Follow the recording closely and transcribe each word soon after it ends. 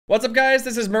What's up guys,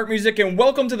 this is Merc Music and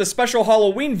welcome to the special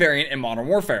Halloween variant in Modern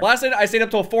Warfare. Last night I stayed up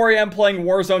till 4 AM playing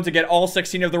Warzone to get all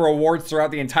 16 of the rewards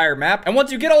throughout the entire map. And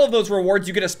once you get all of those rewards,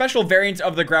 you get a special variant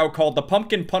of the Grau called the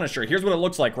Pumpkin Punisher. Here's what it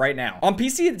looks like right now. On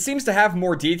PC it seems to have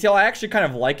more detail. I actually kind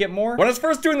of like it more. When I was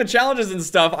first doing the challenges and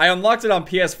stuff, I unlocked it on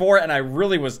PS4 and I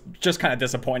really was just kind of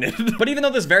disappointed. But even though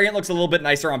this variant looks a little bit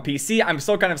nicer on PC, I'm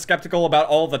still kind of skeptical about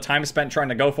all the time spent trying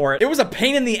to go for it. It was a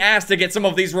pain in the ass to get some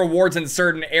of these rewards in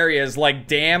certain areas, like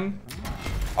damn.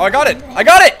 Oh, I got it! I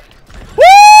got it!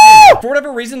 Woo! For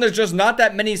whatever reason, there's just not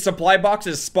that many supply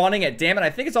boxes spawning at Damn It.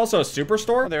 I think it's also a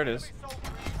superstore. Oh, there it is.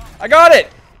 I got it!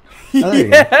 Oh,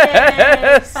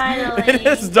 Yes! Finally. It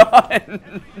is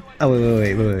done! Oh,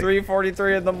 wait.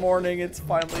 3:43 in the morning, it's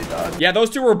finally done. Yeah,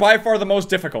 those two were by far the most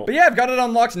difficult. But yeah, I've got it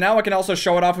unlocked. Now I can also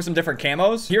show it off with some different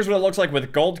camos. Here's what it looks like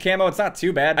with gold camo. It's not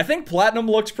too bad. I think platinum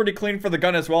looks pretty clean for the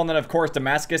gun as well. And then of course,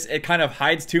 Damascus, it kind of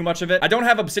hides too much of it. I don't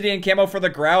have obsidian camo for the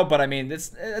Grau, but I mean,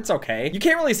 it's okay. You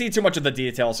can't really see too much of the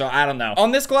detail, so I don't know.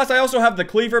 On this class, I also have the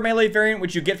cleaver melee variant,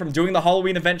 which you get from doing the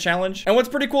Halloween event challenge. And what's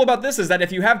pretty cool about this is that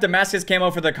if you have Damascus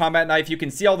camo for the combat knife, you can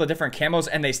see all the different camos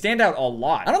and they stand out a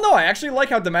lot. I don't know, I actually like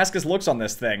how Damascus looks on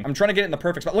this thing. I'm trying to get it in the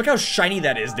perfect spot. Look how shiny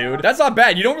that is, dude. That's not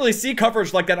bad. You don't really see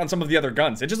coverage like that on some of the other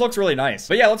guns. It just looks really nice.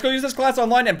 But yeah, let's go use this class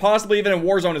online and possibly even in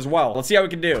Warzone as well. Let's see how we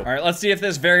can do. All right, let's see if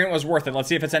this variant was worth it. Let's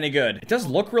see if it's any good. It does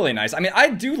look really nice. I mean, I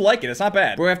do like it. It's not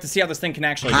bad. But we have to see how this thing can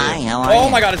actually do. Oh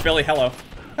my god, it's Billy. Hello.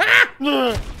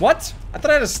 Ah! What? I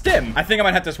thought I had a stim. I think I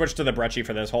might have to switch to the Brecci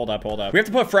for this. Hold up. We have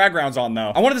to put frag rounds on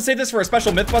though. I wanted to save this for a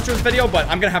special Mythbusters video, but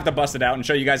I'm gonna have to bust it out and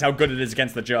show you guys how good it is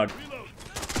against the jug.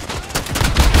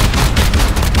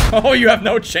 Oh, you have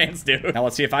no chance, dude. Now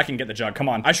let's see if I can get the jug. Come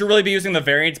on. I should really be using the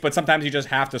variants, but sometimes you just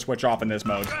have to switch off in this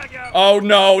mode. Oh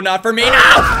no, not for me. No!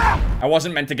 I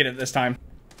wasn't meant to get it this time.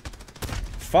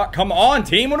 Fuck, come on,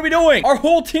 team. What are we doing? Our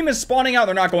whole team is spawning out.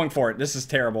 They're not going for it. This is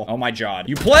terrible. Oh my god.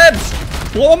 You plebs!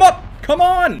 Blow them up! Come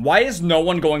on! Why is no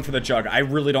one going for the jug? I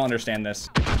really don't understand this.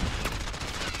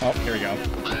 Oh, here we go.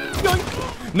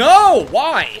 No!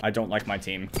 Why? I don't like my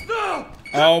team.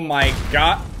 Oh my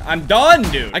god. I'm done,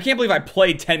 dude. I can't believe I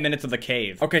played 10 minutes of the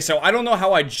cave. Okay, so I don't know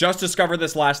how I just discovered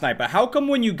this last night, but how come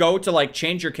when you go to like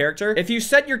change your character, if you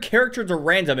set your character to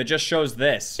random, it just shows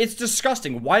this? It's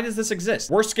disgusting. Why does this exist?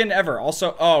 Worst skin ever.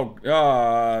 Also,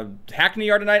 Hackney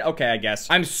Yardinite? Okay, I guess.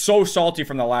 I'm so salty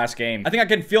from the last game. I think I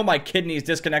can feel my kidneys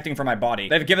disconnecting from my body.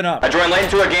 They've given up. I joined late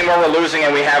into a game where we're losing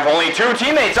and we have only 2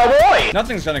 teammates. Oh boy!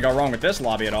 Nothing's gonna go wrong with this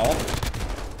lobby at all.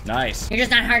 Nice. You're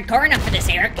just not hardcore enough for this,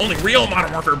 Erik. Only real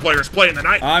Modern Warfare players play in the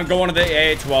night. I'm going to the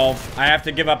AA-12. I have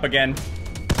to give up again.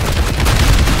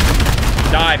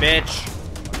 Die, bitch.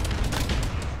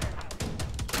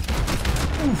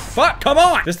 Ooh, fuck, come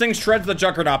on! This thing shreds the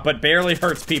Juggernaut, but barely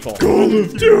hurts people. Call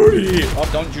of Duty! Oh,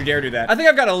 don't you dare do that. I think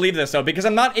I've got to leave this, though, because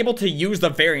I'm not able to use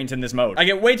the variant in this mode. I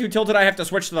get way too tilted, I have to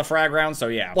switch to the frag round, so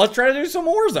yeah. Let's try to do some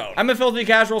Warzone. I'm a filthy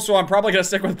casual, so I'm probably gonna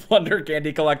stick with Plunder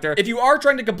Candy Collector. If you are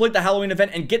trying to complete the Halloween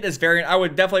event and get this variant, I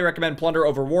would definitely recommend Plunder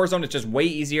over Warzone. It's just way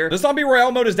easier. The Zombie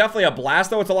Royale mode is definitely a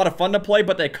blast, though. It's a lot of fun to play,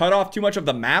 but they cut off too much of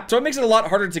the map, so it makes it a lot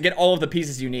harder to get all of the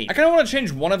pieces you need. I kind of want to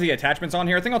change one of the attachments on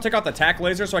here. I think I'll take out the tac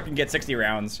laser so I can get 60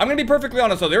 rounds. I'm gonna be perfectly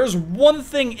honest though, there is one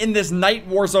thing in this night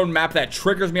Warzone map that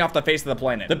triggers me off the face of the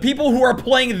planet. The people who are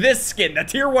playing this skin, the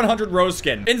tier 100 rose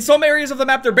skin. In some areas of the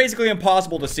map, they're basically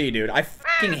impossible to see, dude. I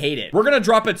fucking hate it. We're gonna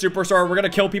drop it Superstar. We're gonna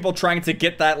kill people trying to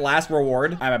get that last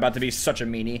reward. I'm about to be such a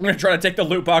meanie. I'm gonna try to take the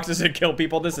loot boxes and kill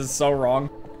people. This is so wrong.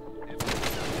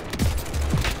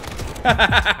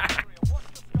 I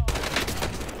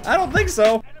don't think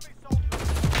so.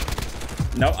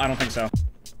 No, I don't think so.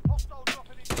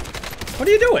 What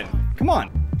are you doing? Come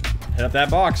on. Hit up that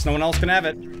box. No one else can have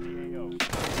it.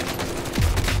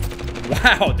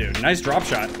 Wow, dude. Nice drop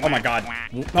shot. Oh my god.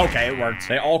 Okay, it worked.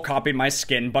 They all copied my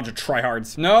skin. Bunch of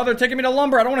tryhards. No, they're taking me to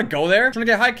lumber. I don't want to go there. I'm trying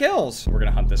to get high kills. We're gonna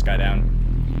hunt this guy down.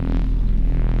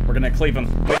 We're gonna cleave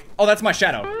him. Wait. Oh, that's my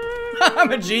shadow.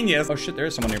 I'm a genius. Oh shit, there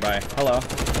is someone nearby. Hello.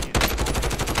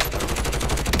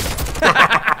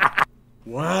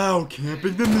 Wow,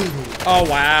 camping the middle. Oh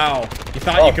wow. You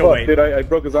thought you could wait. Dude, I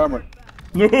broke his armor.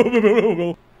 No.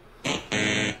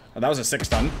 Oh, that was a 6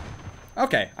 stun.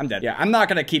 Okay, I'm dead. Yeah, I'm not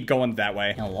gonna keep going that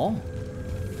way. Hello?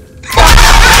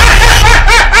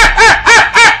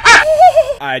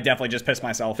 I definitely just pissed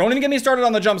myself. Don't even get me started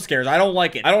on the jump scares. I don't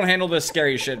like it. I don't handle this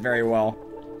scary shit very well.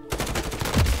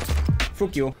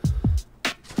 Fuck you.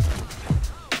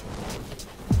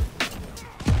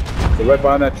 They're right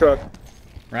behind that truck.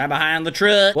 Right behind the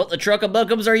truck. What the truck of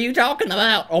buckums are you talking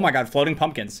about? Oh my god, floating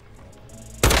pumpkins.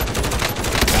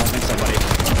 Somebody.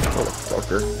 Oh,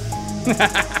 fucker.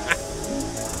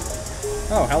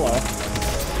 Oh, hello.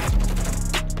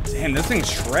 Man, this thing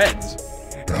shreds.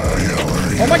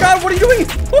 Oh my god, what are you doing?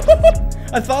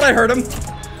 I thought I heard him.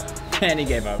 And he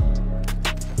gave up.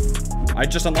 I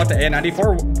just unlocked the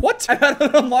A94. What? I've had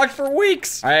it unlocked for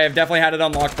weeks. I have definitely had it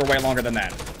unlocked for way longer than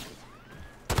that.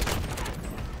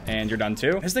 And you're done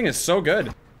too. This thing is so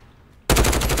good.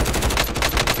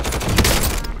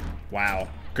 Wow.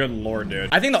 Good lord, dude.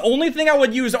 I think the only thing I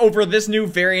would use over this new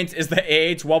variant is the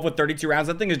AA-12 with 32 rounds.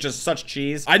 That thing is just such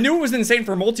cheese. I knew it was insane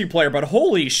for multiplayer, but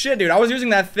holy shit, dude. I was using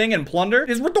that thing in Plunder.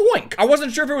 It's redoink. I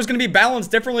wasn't sure if it was going to be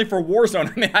balanced differently for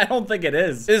Warzone. I mean, I don't think it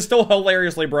is. It is still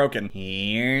hilariously broken.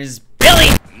 Here's Billy.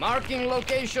 Marking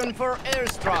location for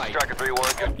airstrike. Tracker 3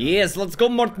 working. Yes, let's go,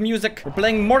 Mort music. We're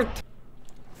playing Mort.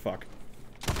 Fuck.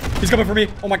 He's coming for me.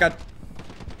 Oh my god.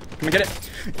 Can we get it?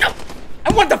 No!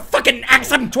 I want to fucking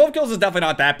axe him! 12 kills is definitely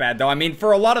not that bad, though. I mean,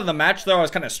 for a lot of the match, though, I was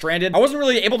kind of stranded. I wasn't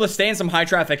really able to stay in some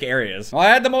high-traffic areas. Well, I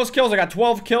had the most kills. I got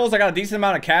 12 kills. I got a decent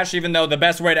amount of cash, even though the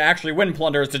best way to actually win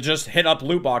Plunder is to just hit up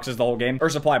loot boxes the whole game.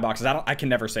 Or supply boxes. I can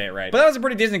never say it right. But that was a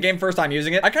pretty decent game first time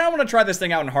using it. I kind of want to try this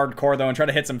thing out in hardcore, though, and try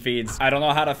to hit some feeds. I don't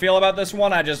know how to feel about this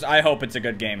one. I hope it's a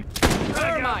good game.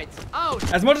 Termites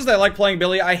out. As much as I like playing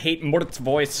Billy, I hate Mort's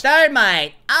voice.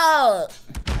 Thermite out.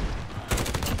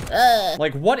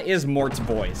 Like, what is Mort's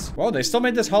voice? Whoa, they still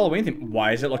made this Halloween theme.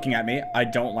 Why is it looking at me? I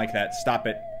don't like that. Stop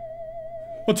it.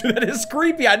 Oh, dude, that is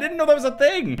creepy. I didn't know that was a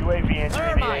thing. UAV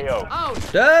entering the AO.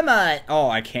 Thermite. Oh,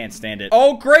 I can't stand it.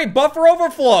 Oh, great. Buffer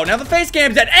overflow. Now the face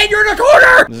cam's dead. And you're in a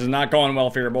corner. This is not going well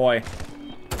for your boy.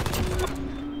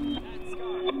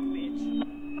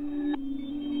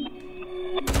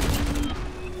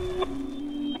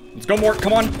 Let's go, Mort.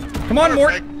 Come on. Come on,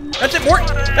 Mort. That's it, Mort.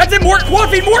 That's it, Mort.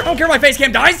 Quad feed, Mort. I don't care if my face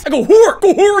cam dies. I go whore.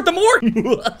 Go whore with the Mort.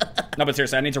 No, but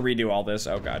seriously, I need to redo all this.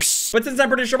 Oh, God. But since I'm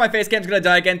pretty sure my face cam's gonna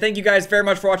die again, thank you guys very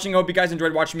much for watching. I hope you guys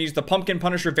enjoyed watching me use the Pumpkin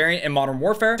Punisher variant in Modern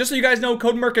Warfare. Just so you guys know,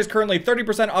 Code Merc is currently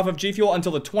 30% off of G Fuel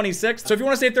until the 26th. So if you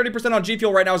want to save 30% on G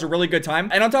Fuel right now is a really good time.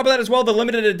 And on top of that as well, the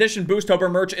limited edition Boosttober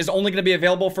merch is only gonna be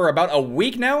available for about a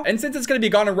week now. And since it's gonna be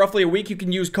gone in roughly a week, you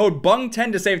can use code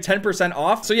BUNG10 to save 10%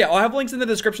 off. So yeah, I'll have links in the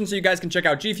description so you guys can check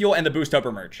out G Fuel and the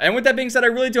Boosttober merch. And with that being said, I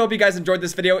really do hope you guys enjoyed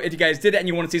this video. If you guys did and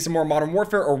you want to see some more Modern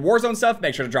Warfare or Warzone stuff,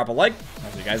 make sure to drop a like.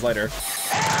 I'll see you guys later.